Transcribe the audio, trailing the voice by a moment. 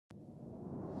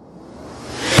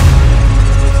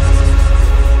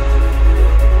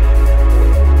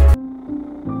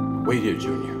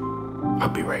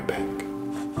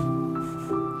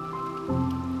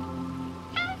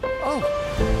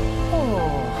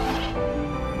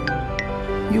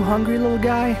You hungry, little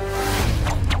guy?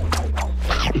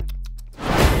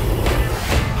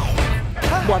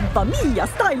 One famiglia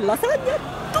style lasagna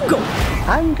to go.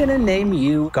 I'm gonna name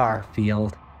you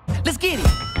Garfield. Let's get it.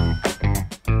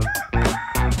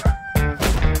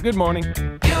 Good morning. You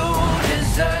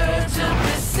deserve to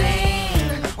be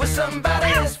seen with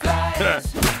somebody as fly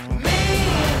as me.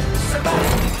 Somebody.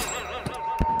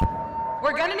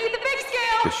 We're gonna need the big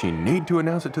scale. Does she need to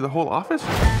announce it to the whole office?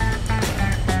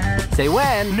 Say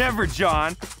when. Never,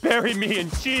 John. Bury me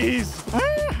in cheese.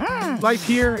 Life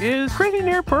here is pretty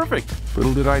near perfect.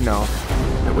 Little did I know,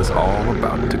 it was all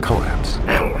about to collapse.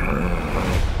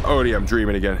 Odie, I'm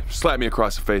dreaming again. Slap me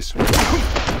across the face.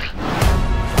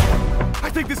 I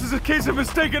think this is a case of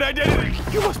mistaken identity.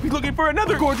 You must be looking for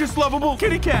another gorgeous, lovable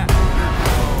kitty cat.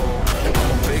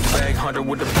 Big bag hunter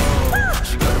with the bow.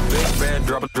 She got a big band,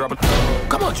 drop it.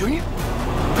 Come on, Junior.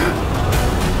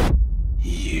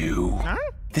 You. Huh?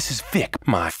 This is Vic,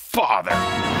 my father.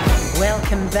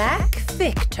 Welcome back,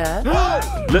 Victor.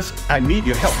 Listen, I need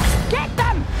your help. Get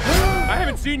them! I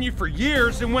haven't seen you for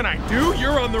years, and when I do,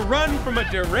 you're on the run from a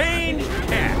deranged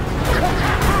cat.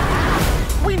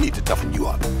 We need to toughen you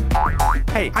up.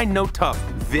 Hey, I know tough,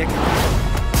 Vic.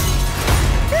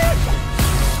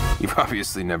 You've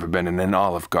obviously never been in an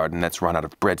Olive Garden that's run out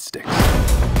of breadsticks.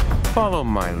 Follow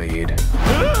my lead.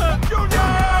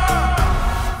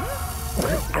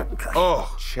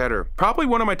 Oh, cheddar. Probably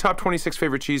one of my top 26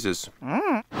 favorite cheeses.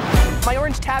 My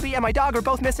orange tabby and my dog are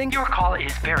both missing. Your call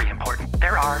is very important.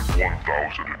 There are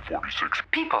 1,046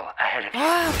 people ahead of you.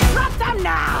 Drop them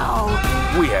now!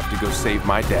 We have to go save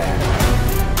my dad.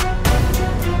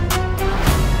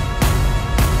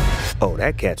 Oh,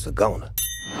 that cat's a goner.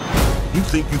 You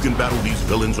think you can battle these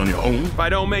villains on your own? If I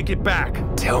don't make it back,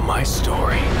 tell my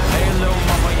story. Hey, little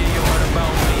mama, yeah, you heard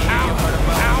about me. Ow, You heard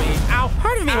about me. ow,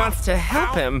 Part of me wants to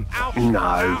help him.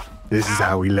 No, this is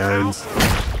how he learns.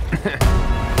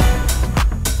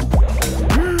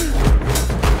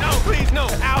 No, please, no.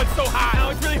 Ow, it's so hot. Ow,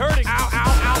 it's really hurting. Ow,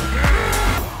 ow, ow.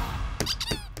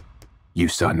 You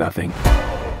saw nothing.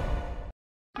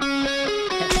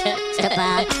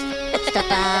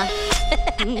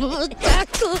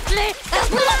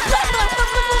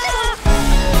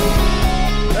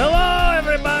 Hello,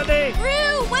 everybody!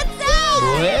 Rue, what's up?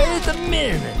 Wait a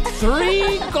minute.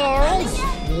 3 girls,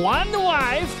 1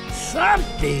 wife,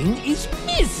 something is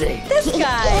missing. This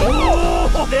guy.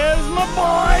 Oh, there's my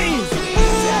boys!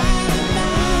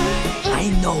 I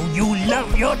know you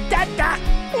love your dada.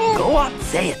 Go on,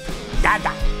 say it.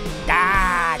 Dada.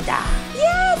 Dada.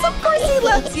 Yes, of course he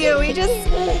loves you. He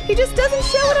just doesn't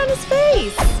show it on his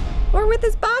face. Or with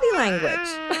his body language.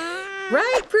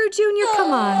 Right, Prue Jr.,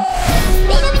 come on.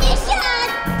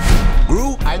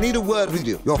 Gru, I need a word with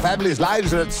you. Your family's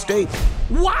lives are at stake.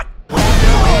 What?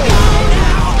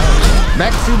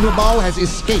 Maxime Ramal has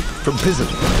escaped from prison.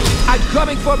 I'm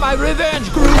coming for my revenge,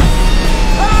 Gru.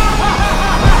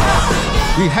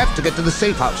 We have to get to the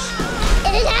safe house.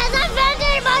 It has a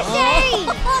vending machine!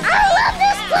 I love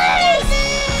this place!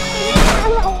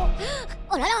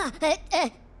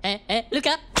 Look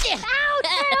up.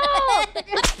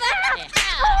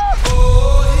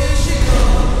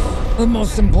 The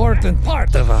most important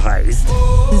part of a heist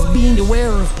is being aware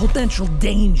of potential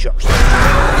dangers.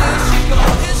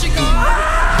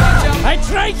 I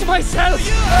trained myself!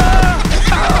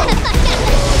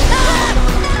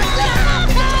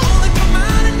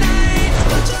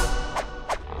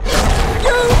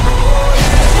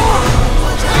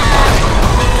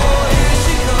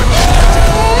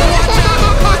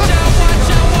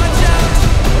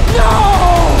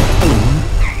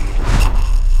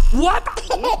 What?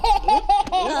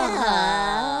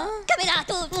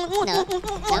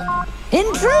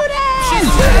 Intruders!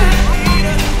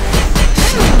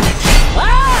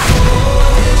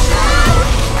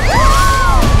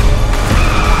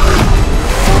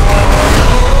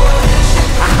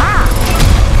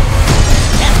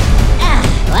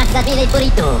 Wasabi del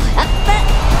burrito.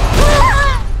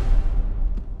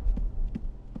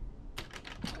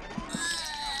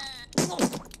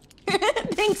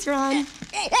 Thanks, Ron.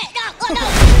 Hey, no!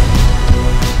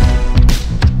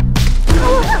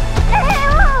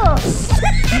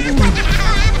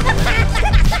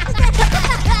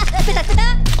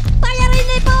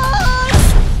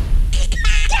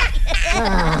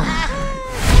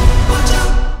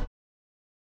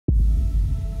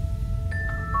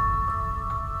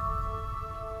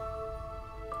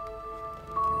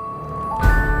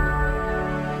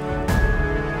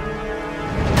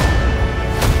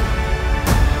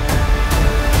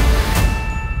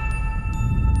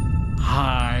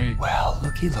 Hi. Well,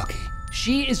 looky.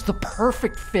 She is the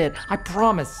perfect fit, I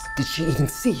promise. Did she even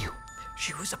see you?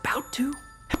 She was about to.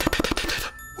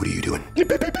 What are you doing? Don't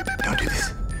do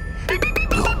this.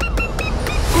 No.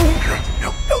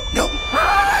 No.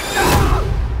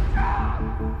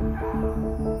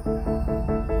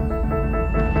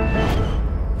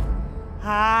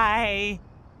 Hi.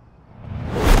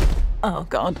 Oh,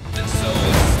 God.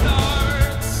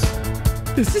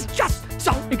 This is just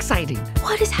so exciting.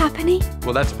 What is happening?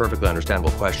 Well, that's a perfectly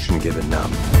understandable question given,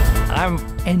 I'm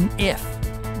an if.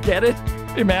 Get it?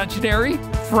 Imaginary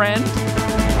friend?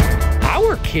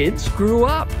 Our kids grew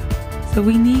up, so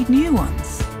we need new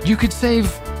ones. You could save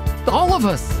all of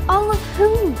us. All of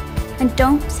who? And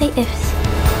don't say ifs.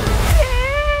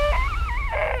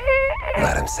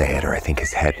 Let him say it, or I think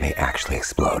his head may actually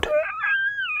explode.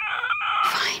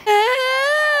 Fine.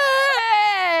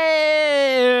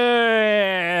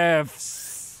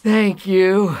 Ifs. Thank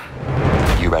you.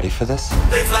 You ready for this?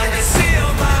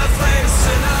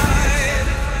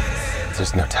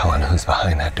 There's no telling who's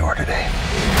behind that door today.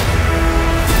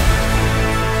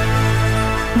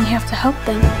 We have to help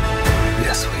them.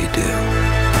 Yes, we do.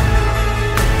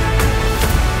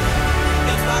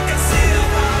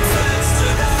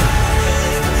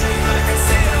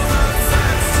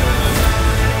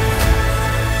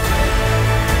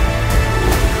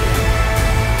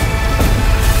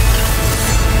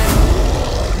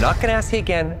 I'm not gonna ask you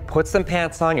again. Put some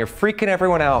pants on. You're freaking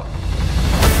everyone out.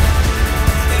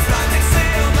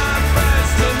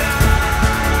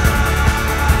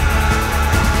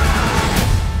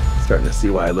 Starting to see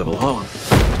why I live alone.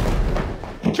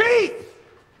 Keith!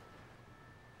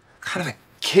 What kind of a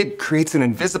kid creates an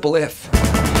invisible if?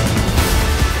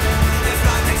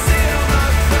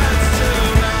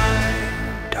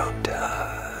 Don't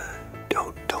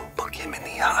look him in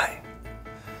the eye.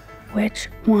 Which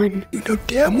one? You know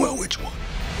damn well which one.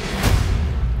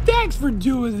 Thanks for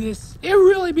doing this. It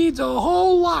really means a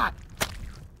whole lot.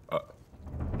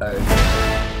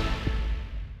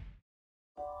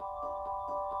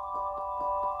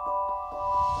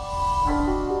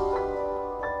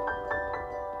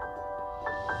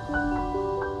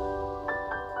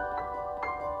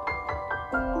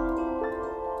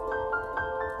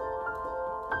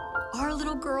 Our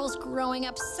little girl's growing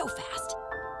up so fast.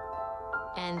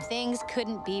 And things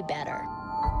couldn't be better.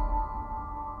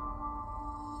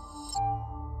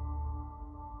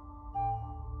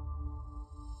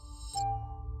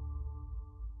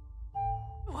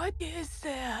 What is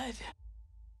that?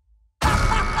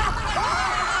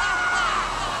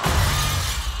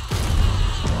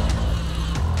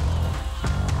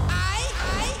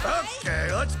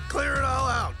 Okay, let's clear it all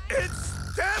out. It's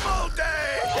demo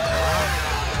day!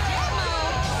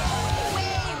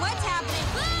 Wait, what's happening?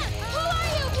 Who are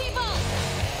you people?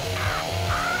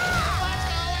 What's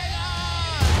going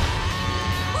on?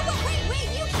 Wait,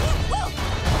 you can't. Whoa!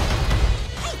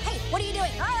 Hey, what are you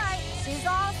doing? All right, she's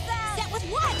all set. Set with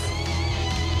what?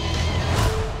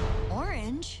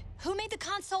 Orange? Who made the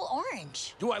console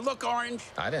orange? Do I look orange?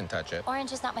 I didn't touch it.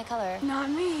 Orange is not my color. Not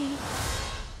me.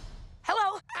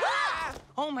 Hello? Ah!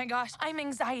 Oh my gosh, I'm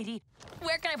anxiety.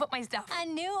 Where can I put my stuff? A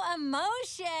new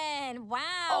emotion. Wow.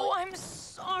 Oh, I'm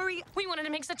sorry. We wanted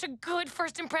to make such a good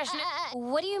first impression.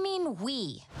 What do you mean,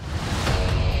 we?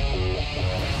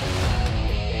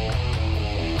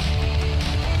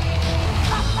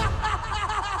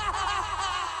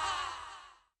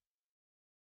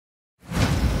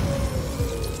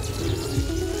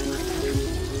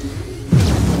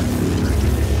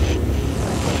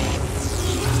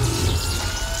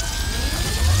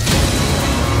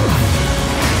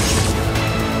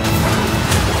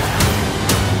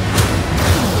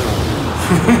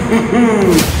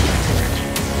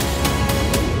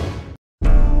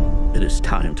 It is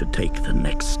time to take the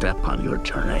next step on your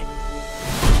journey.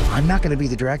 I'm not going to be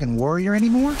the Dragon Warrior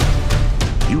anymore?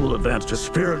 You will advance to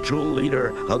spiritual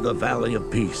leader of the Valley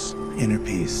of Peace. Inner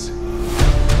peace.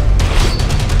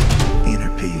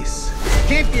 Inner peace.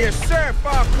 Keep your surf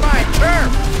off my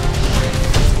turf!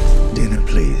 Dinner,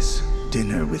 please.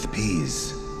 Dinner with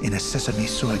peas in a sesame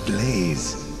soy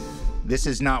glaze. This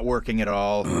is not working at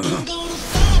all.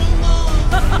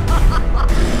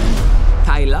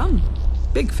 Tai Lung,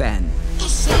 big fan.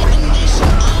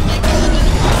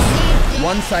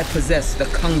 Once I possess the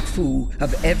kung fu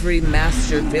of every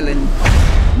master villain,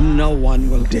 no one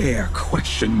will dare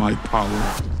question my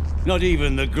power. Not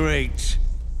even the great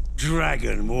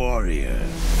Dragon Warrior.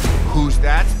 Who's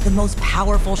that? The most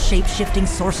powerful shape-shifting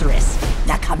sorceress,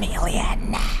 the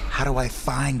Chameleon. How do I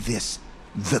find this,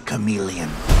 the Chameleon?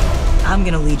 I'm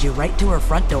gonna lead you right to her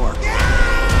front door.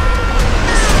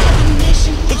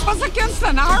 It was against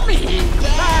an army!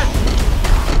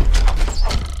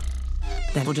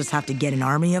 Then we'll just have to get an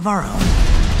army of our own.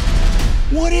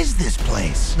 What is this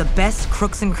place? The best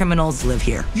crooks and criminals live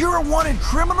here. You're a wanted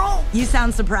criminal? You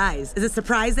sound surprised. Is it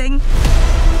surprising?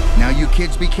 Now you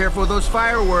kids be careful with those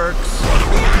fireworks.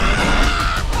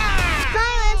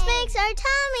 Violence makes our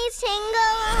tummies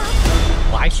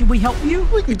tingle. Why should we help you?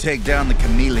 We can take down the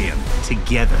chameleon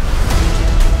together.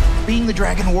 Being the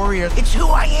dragon warrior, it's who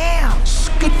I am.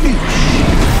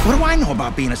 Skadoosh. What do I know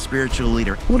about being a spiritual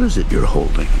leader? What is it you're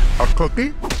holding? A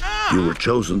cookie? You were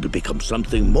chosen to become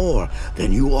something more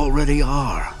than you already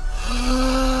are.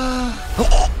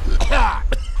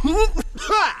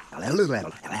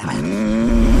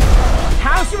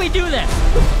 How should we do this?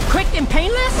 Quick and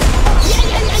painless?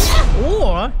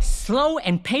 Or slow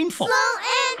and painful? Slow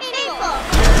and painful.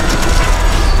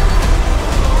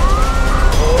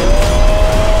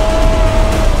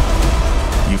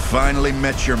 You finally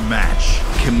met your match,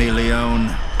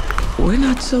 chameleon. We're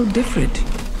not so different,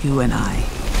 you and I.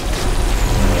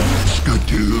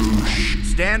 Skadoosh.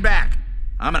 Stand back.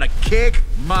 I'm gonna kick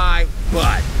my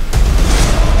butt.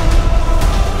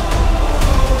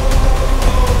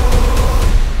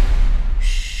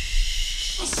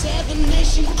 A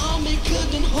seven-nation army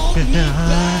couldn't hold me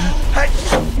back.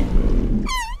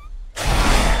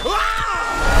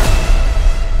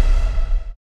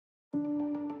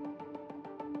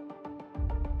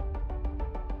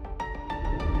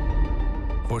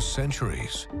 For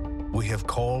centuries, we have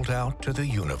called out to the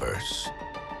universe,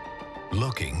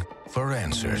 looking for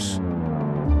answers.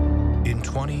 In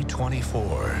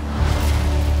 2024,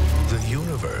 the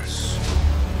universe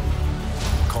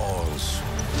calls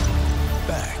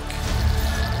back.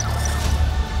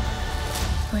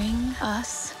 Bring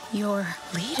us your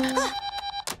leader.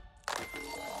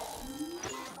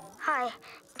 Hi,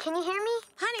 can you hear me?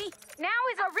 Honey, now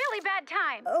is a really bad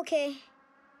time. Okay.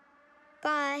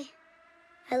 Bye.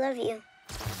 I love you.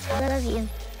 I love you.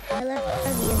 I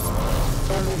love you.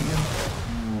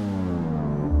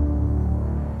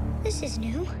 This is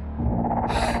new.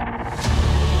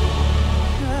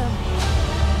 No.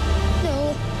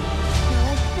 No,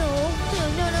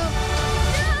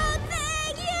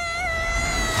 thank you!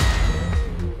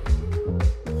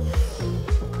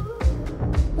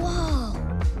 Whoa.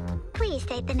 Please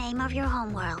state the name of your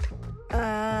homeworld.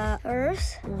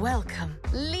 Earth? Welcome,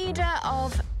 leader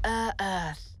of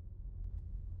Earth.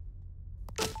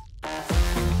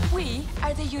 We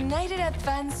are the United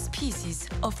Advanced Species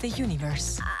of the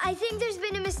universe. I think there's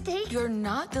been a mistake. You're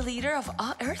not the leader of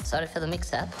Earth? Sorry for the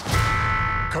mix-up.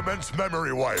 Commence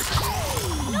memory wipe.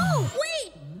 No,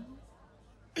 wait!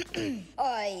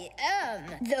 I am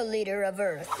the leader of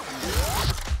Earth.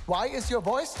 Why is your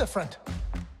voice different?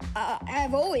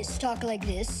 I've always talked like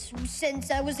this since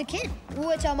I was a kid,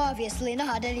 which I'm obviously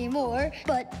not anymore.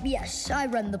 But yes, I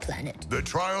run the planet. The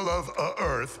trial of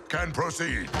Earth can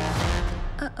proceed.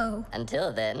 Uh-oh.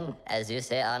 Until then, as you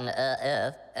say on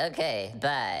Earth, okay,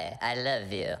 bye. I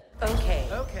love you. Okay.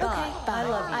 Bye.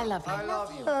 I love you. I love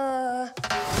you.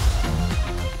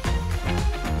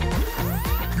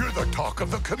 You're the talk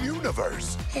of the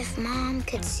communiverse. If Mom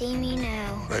could see me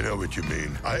now. I know what you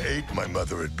mean. I ate my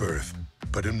mother at birth.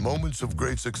 But in moments of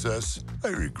great success, I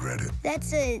regret it.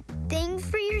 That's a thing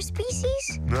for your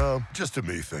species? No, just a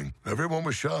me thing. Everyone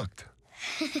was shocked.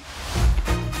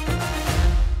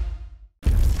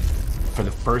 For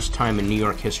the first time in New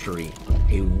York history,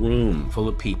 a room full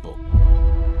of people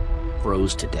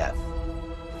froze to death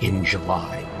in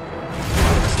July.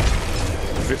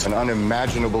 It's an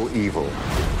unimaginable evil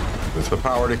with the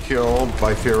power to kill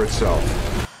by fear itself.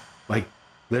 Like,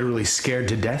 literally scared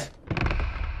to death?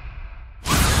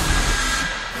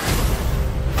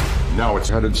 Now it's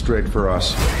headed straight for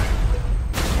us.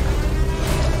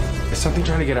 Is something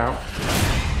trying to get out?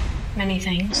 Many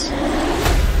things.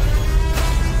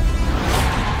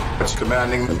 It's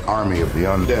commanding an army of the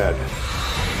undead.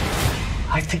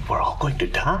 I think we're all going to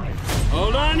die.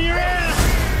 Hold on to your ass!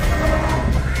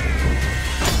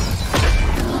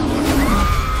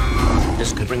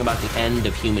 This could bring about the end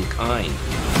of humankind.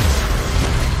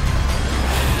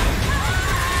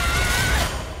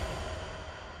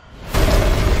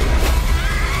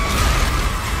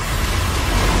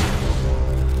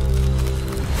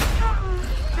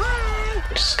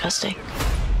 Disgusting.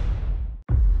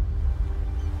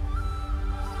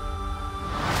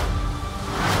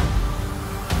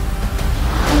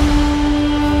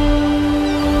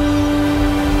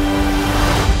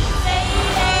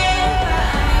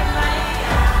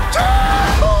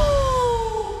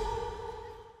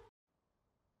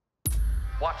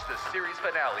 Watch the series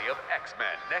finale of X-Men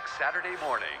next Saturday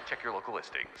morning. Check your local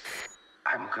listings.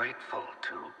 I'm grateful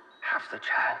to have the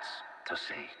chance to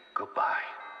say goodbye.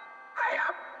 I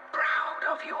am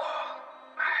proud of you all,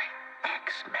 my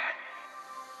X-Men.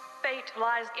 fate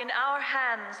lies in our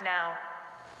hands now.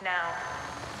 Now.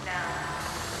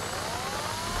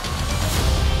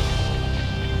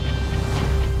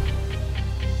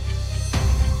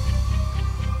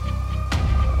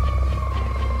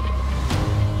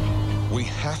 We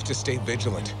have to stay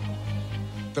vigilant.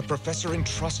 The professor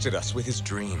entrusted us with his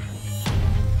dream.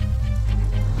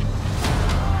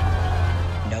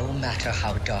 No matter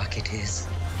how dark it is,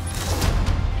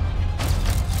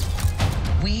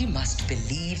 we must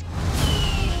believe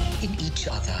in each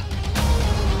other.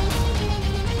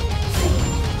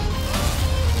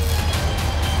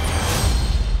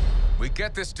 We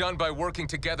get this done by working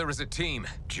together as a team.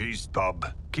 Jeez, bub.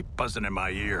 Keep buzzing in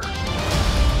my ear.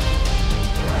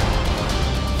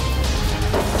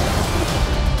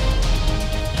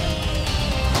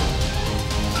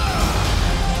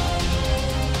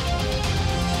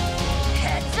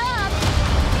 Heads up!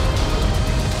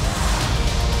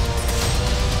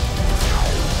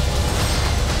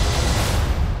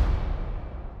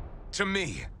 To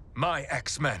me, my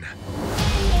X-Men.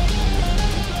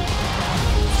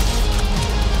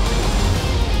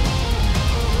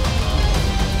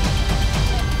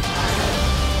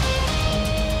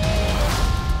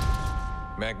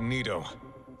 Magneto.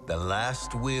 The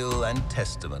last will and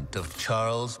testament of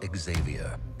Charles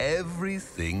Xavier.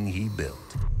 Everything he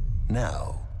built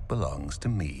now belongs to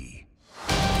me.